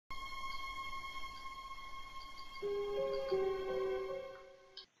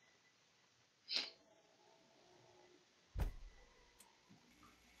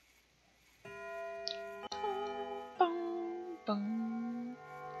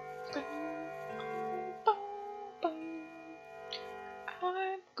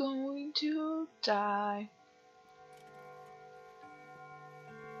Die.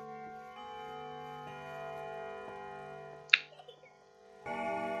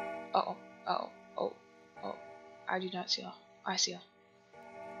 Uh-oh. Uh-oh. Oh. Oh. I do not see her. I see her.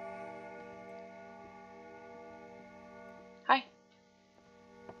 Hi.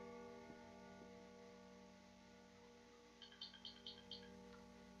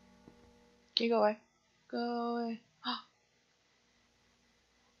 Can you go away? Go away.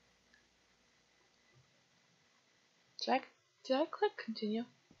 Did I click continue?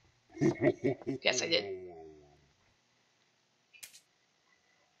 Yes, I did.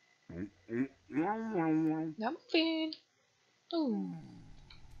 Not moving. Ooh.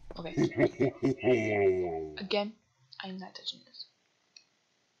 Okay. Again, I'm not touching this.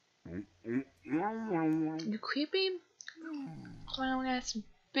 You creepy? Clown ass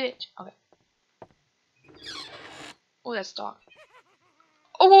bitch. Okay. Oh, that's dog.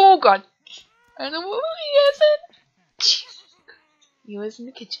 Oh god. I don't know who he is. He was in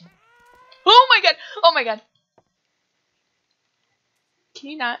the kitchen. Oh my god. Oh my god.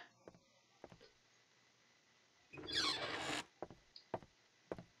 Can you not?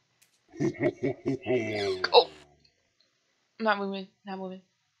 Oh. Not moving. Not moving.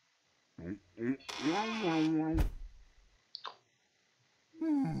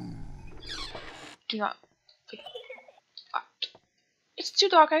 Do not. It's too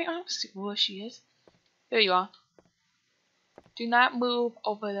dark. I don't see where she is. There you are. Do not move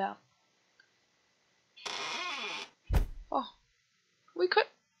over there. Oh. We could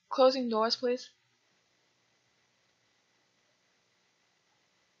closing doors, please.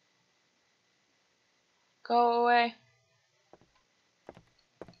 Go away.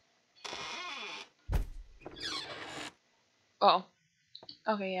 Oh.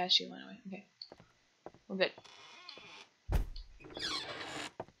 Okay, yeah, she went away. Okay. We're good.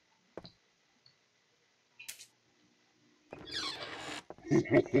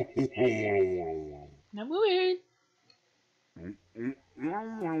 Not moving.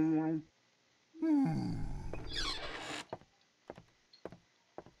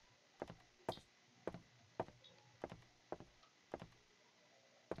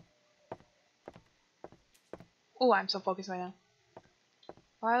 Oh, I'm so focused right now.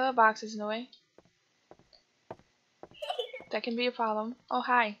 Why are the boxes in the way? That can be a problem. Oh,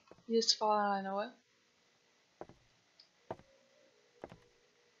 hi. You just fall out of nowhere.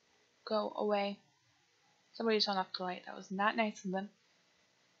 Go away. Somebody turned off the light. That was not nice of them.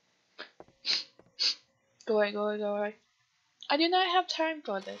 Go away, go away, go away. I do not have time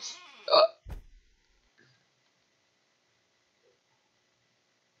for this.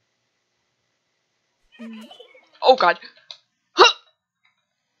 Oh god.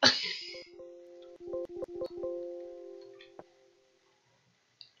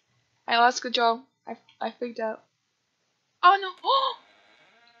 I lost control. I freaked out. Oh no.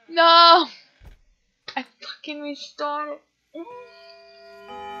 No. I fucking restarted.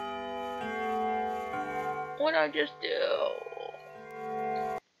 What did I just do?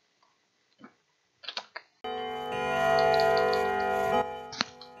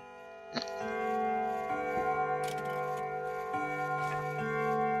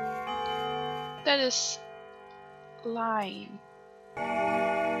 That is lying.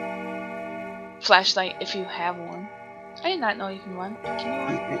 Flashlight if you have one. I did not know you can run. Can you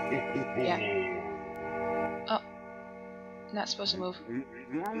run? Yeah. Oh. Not supposed to move.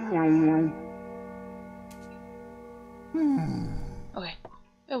 Okay.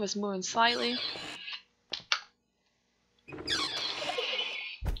 It was moving slightly.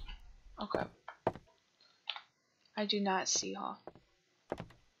 Okay. I do not see her.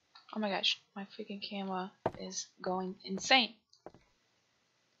 Oh my gosh. My freaking camera is going insane.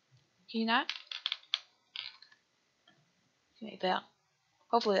 Can you not? Like that.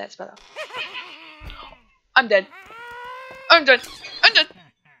 Hopefully that's better. I'm dead. I'm dead. I'm dead.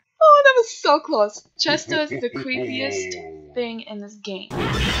 Oh, that was so close. Chester's the creepiest thing in this game.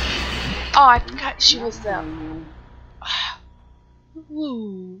 Oh, I forgot she was there.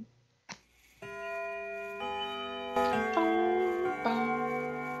 Woo.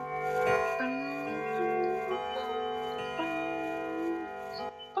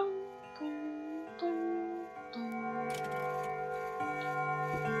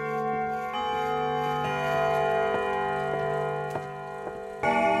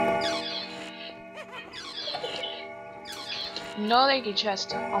 No, thank you,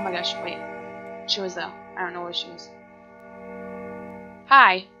 Chester. Oh my gosh, wait. She was there. I don't know where she is.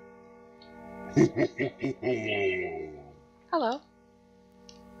 Hi. Hello.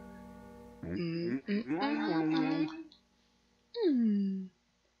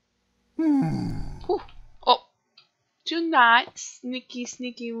 Whew. Oh, do not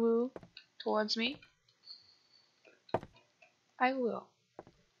sneaky woo towards me. I will.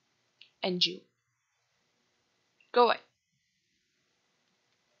 And you. Go away.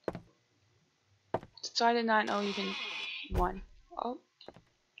 So I did not know you can one. Oh.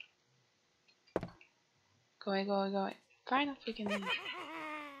 Go away. Fine, I'll freaking leave.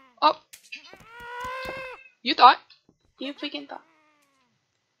 Oh. You thought. You freaking thought.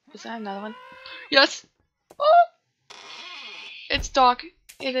 Is that another one? Yes. Oh. It's dark.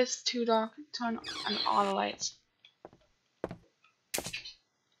 It is too dark. Turn on all the lights.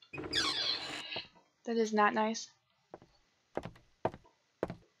 That is not nice.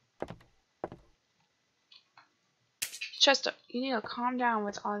 Chester, you need to calm down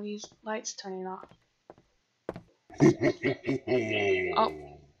with all these lights turning off. Oh.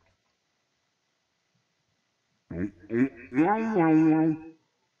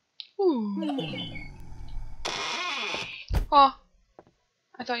 Ooh. Oh.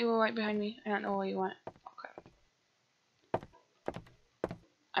 I thought you were right behind me. I don't know where you went. Okay.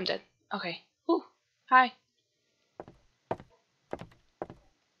 I'm dead. Okay. Ooh. Hi.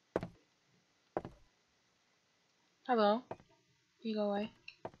 Hello. You go away.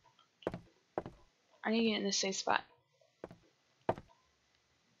 I need to get in a safe spot.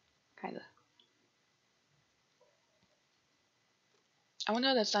 Kinda. I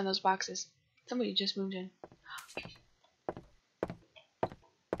wonder what's on those boxes. Somebody just moved in.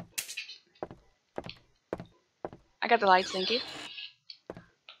 I got the lights, thank you.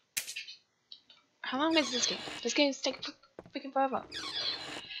 How long is this game? This game is taking freaking forever.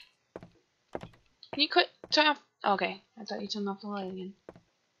 Can you quit? Turn off. Oh, okay, I thought you turned off the light again.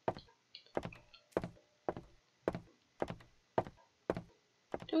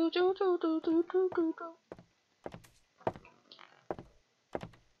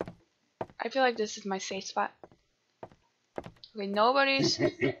 I feel like this is my safe spot. Okay, nobody's. Oh,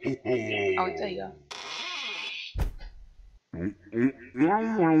 there you go.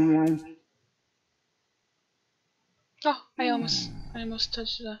 Oh, I almost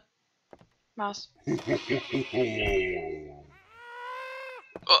touched the mouse.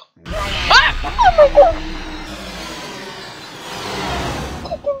 Oh. Ah! Oh my god!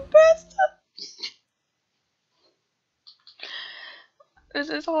 Fucking bastard! This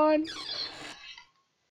is hard.